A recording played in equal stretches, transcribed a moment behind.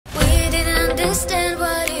understand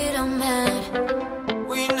what it all meant.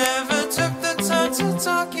 We never took the time to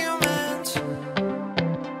document.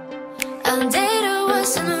 Our data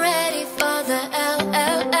wasn't ready for the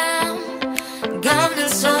LLM.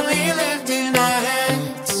 Governance only lived in our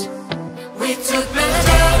heads. We took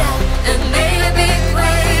metadata and made a big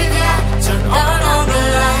wave, yeah. Turn on all the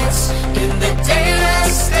lights in the data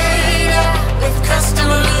state, yeah. With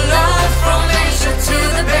customer love from Asia to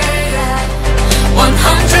the Bay, yeah.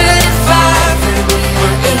 105 and we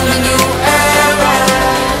were in a new era.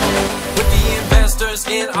 With the investors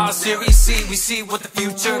in our Series C, we see what the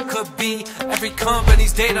future could be. Every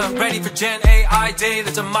company's data ready for Gen AI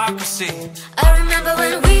data democracy. I remember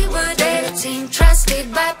when we were data team,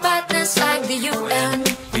 trusted by partners like the UN.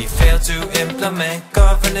 We failed to implement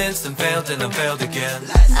governance and failed again.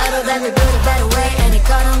 Out of that we built a better way and it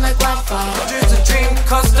caught on like wildfire. Hundreds of dream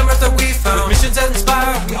customers that we found. With missions that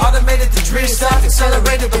inspire, we automated the dream stuff,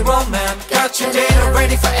 accelerated the roadmap. Got your data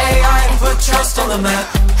ready for AI and put trust on the map.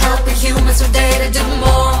 Helping humans with data do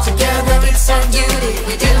more. Together it's our duty,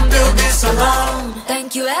 we didn't build this alone.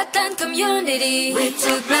 Thank you Atlan community. We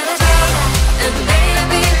took metadata